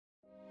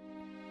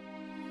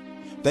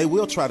They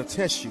will try to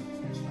test you,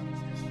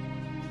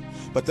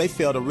 but they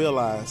fail to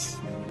realize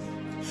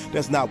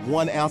there's not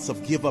 1 ounce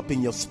of give up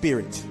in your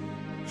spirit.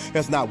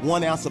 There's not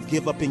 1 ounce of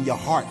give up in your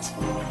heart.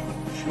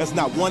 There's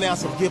not 1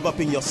 ounce of give up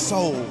in your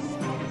soul.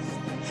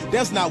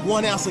 There's not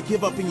 1 ounce of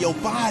give up in your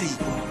body.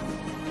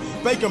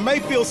 Baker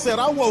Mayfield said,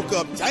 I woke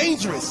up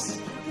dangerous.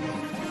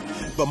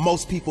 But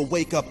most people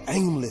wake up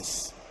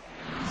aimless,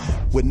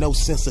 with no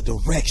sense of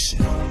direction.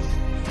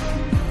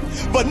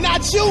 But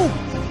not you.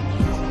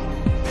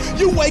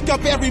 You wake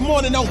up every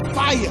morning on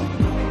fire,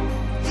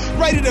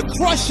 ready to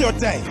crush your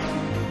day,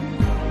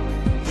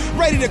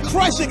 ready to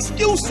crush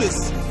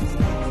excuses,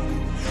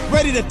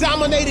 ready to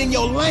dominate in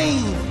your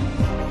lane,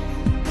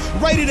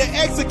 ready to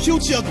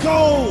execute your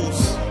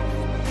goals.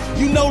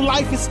 You know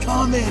life is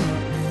coming.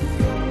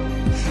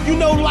 You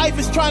know life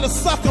is trying to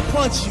sucker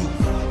punch you.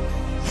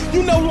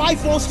 You know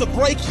life wants to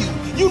break you.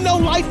 You know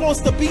life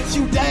wants to beat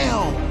you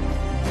down.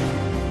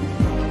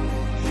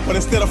 But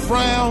instead of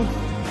frown,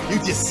 you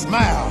just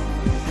smile,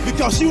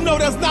 because you know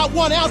there's not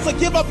 1 ounce of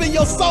give up in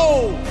your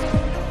soul.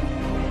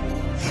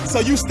 So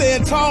you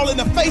stand tall in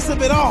the face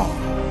of it all.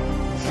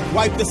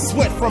 Wipe the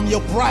sweat from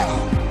your brow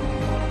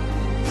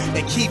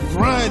and keep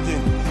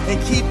grinding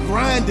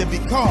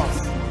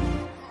because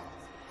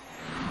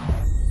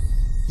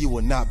you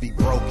will not be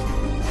broken.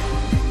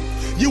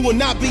 You will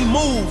not be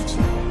moved.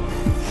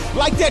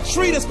 Like that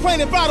tree that's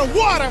planted by the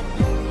water,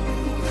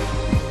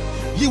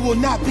 you will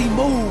not be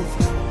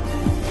moved.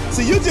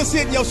 So you just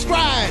hitting your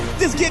stride,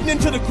 just getting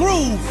into the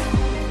groove.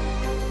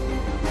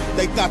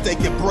 They thought they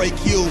could break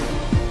you,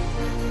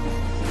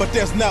 but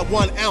there's not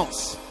 1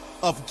 ounce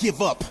of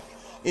give up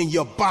in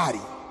your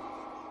body.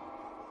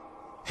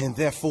 And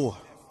therefore,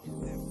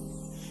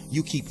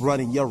 you keep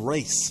running your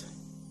race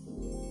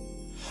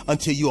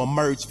until you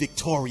emerge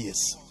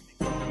victorious.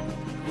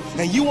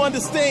 And you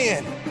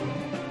understand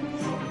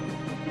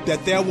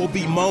that there will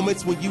be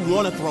moments when you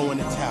want to throw in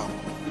the towel.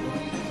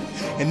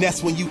 And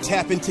that's when you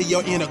tap into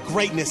your inner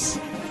greatness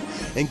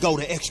and go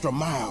the extra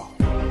mile.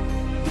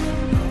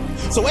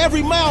 So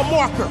every mile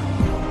marker,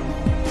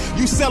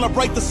 you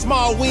celebrate the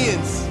small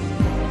wins,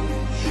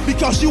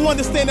 because you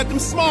understand that them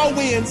small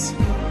wins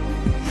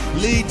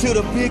lead to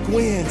the big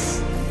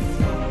wins,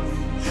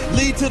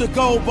 lead to the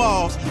gold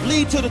balls,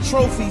 lead to the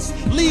trophies,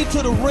 lead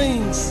to the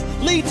rings,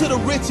 lead to the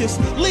riches,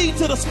 lead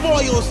to the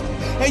spoils.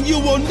 And you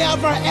will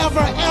never, ever,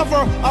 ever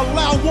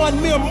allow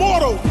one mere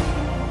mortal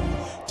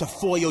to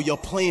foil your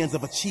plans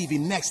of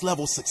achieving next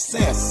level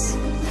success.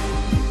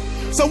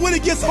 So when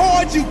it gets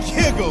hard, you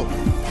giggle.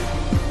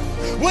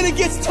 When it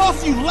gets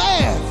tough, you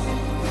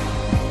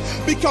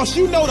laugh, because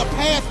you know the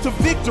path to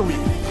victory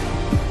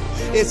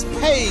is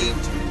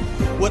paved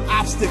with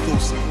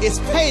obstacles. It's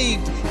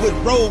paved with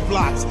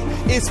roadblocks.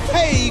 It's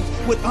paved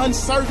with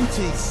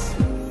uncertainties.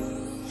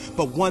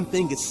 But one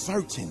thing is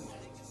certain: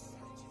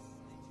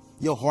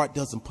 your heart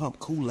doesn't pump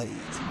Kool-Aid.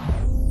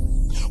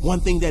 One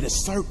thing that is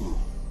certain: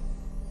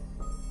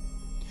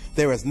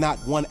 there is not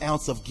 1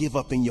 ounce of give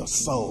up in your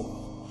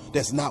soul.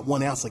 There's not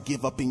 1 ounce of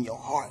give up in your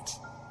heart.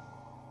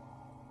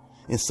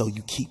 And so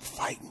you keep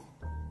fighting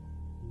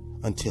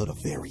until the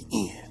very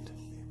end.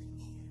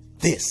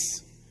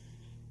 This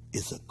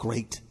is a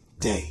great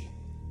day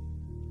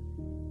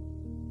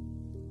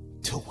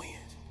to win.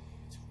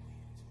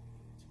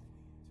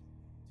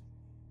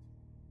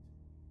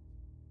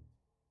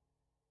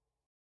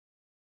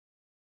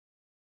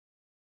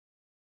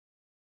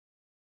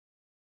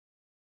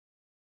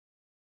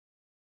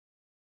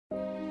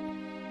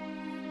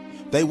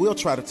 They will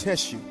try to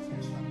test you,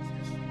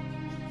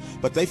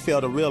 but they fail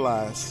to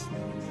realize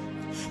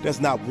there's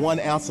not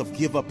 1 ounce of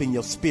give up in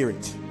your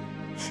spirit.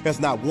 There's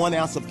not 1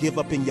 ounce of give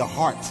up in your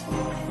heart.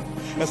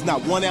 There's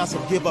not 1 ounce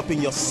of give up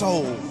in your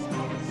soul.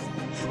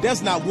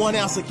 There's not 1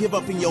 ounce of give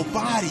up in your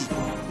body.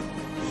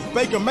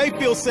 Baker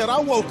Mayfield said, I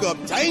woke up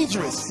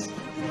dangerous.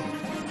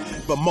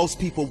 But most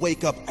people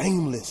wake up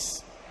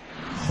aimless,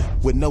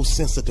 with no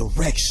sense of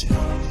direction.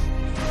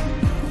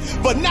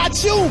 But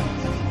not you.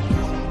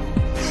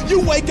 You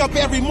wake up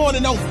every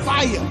morning on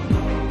fire,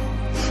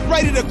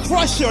 ready to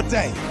crush your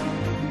day,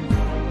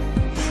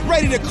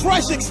 ready to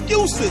crush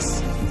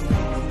excuses,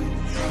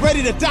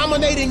 ready to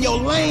dominate in your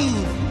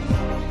lane,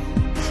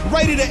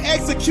 ready to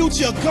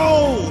execute your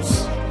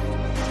goals.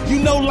 You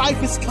know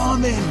life is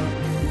coming.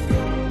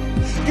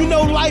 You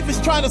know life is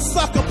trying to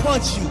sucker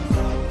punch you.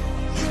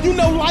 You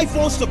know life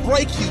wants to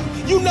break you.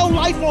 You know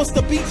life wants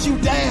to beat you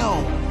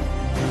down.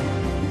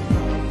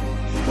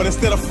 But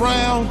instead of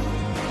frown,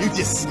 you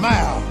just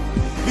smile,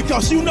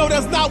 because you know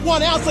there's not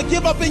 1 ounce of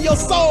give up in your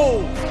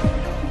soul.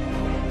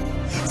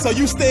 So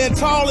you stand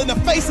tall in the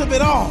face of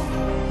it all.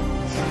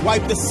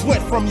 Wipe the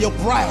sweat from your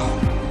brow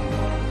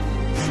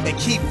and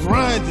keep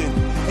grinding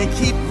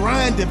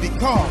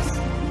because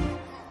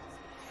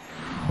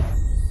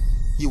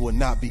you will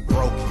not be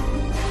broken.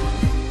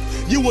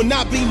 You will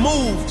not be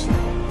moved.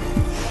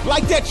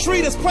 Like that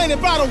tree that's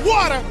planted by the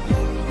water,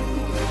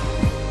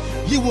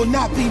 you will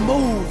not be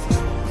moved.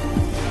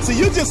 So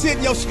you just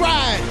hitting your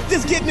stride,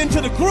 just getting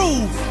into the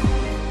groove.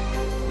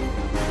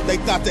 They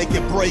thought they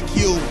could break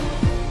you,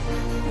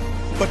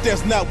 But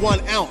there's not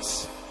 1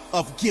 ounce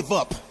of give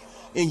up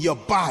in your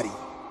body.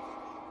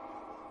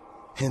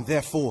 And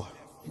therefore,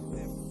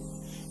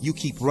 you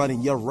keep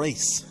running your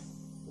race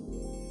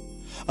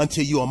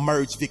until you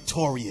emerge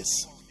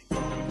victorious.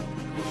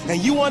 And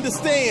you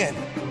understand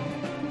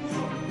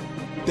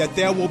that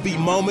there will be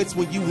moments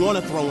when you want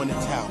to throw in the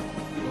towel.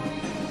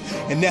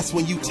 And that's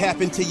when you tap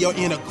into your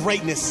inner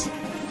greatness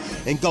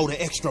and go the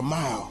extra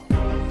mile.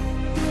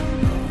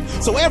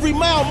 So every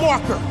mile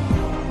marker,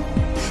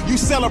 you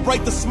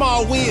celebrate the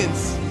small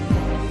wins,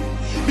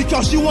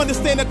 because you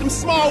understand that them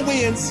small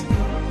wins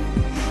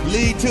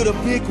lead to the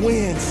big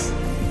wins,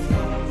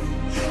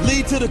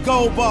 lead to the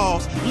gold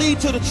balls, lead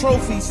to the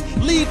trophies,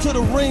 lead to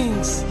the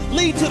rings,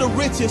 lead to the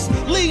riches,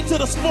 lead to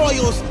the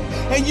spoils.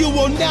 And you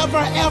will never,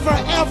 ever,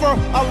 ever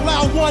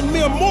allow one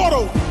mere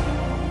mortal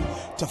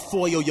to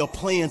foil your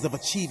plans of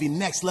achieving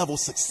next level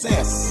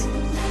success.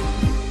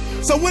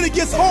 So when it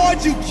gets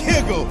hard, you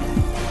giggle.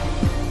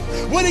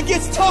 When it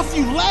gets tough,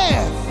 you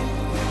laugh,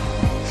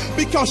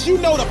 because you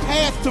know the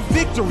path to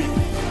victory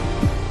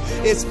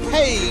is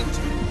paved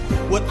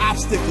with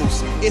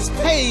obstacles. It's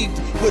paved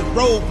with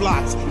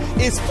roadblocks.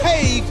 It's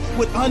paved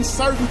with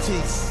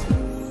uncertainties.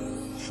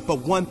 But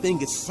one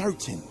thing is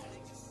certain: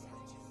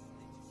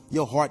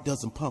 your heart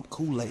doesn't pump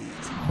Kool-Aid.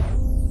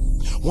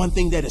 One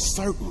thing that is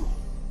certain: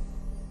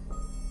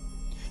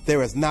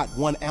 there is not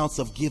 1 ounce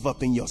of give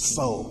up in your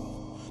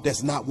soul.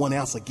 There's not 1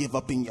 ounce of give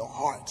up in your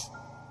heart.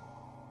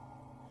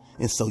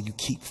 And so you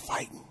keep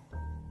fighting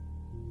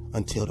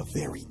until the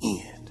very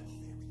end.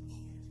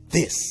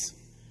 This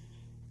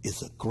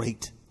is a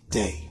great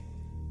day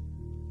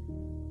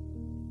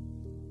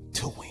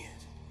to win.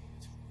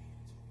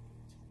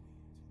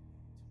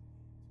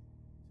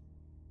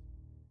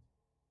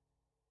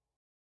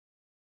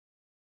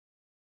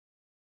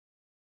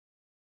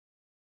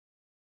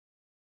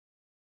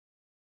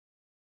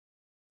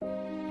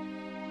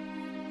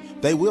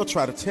 They will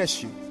try to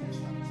test you,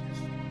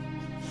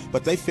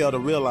 but they fail to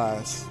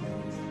realize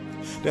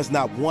there's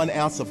not 1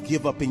 ounce of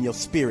give up in your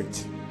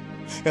spirit.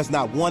 There's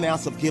not 1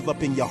 ounce of give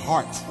up in your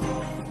heart.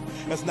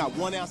 There's not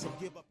 1 ounce of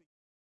give up.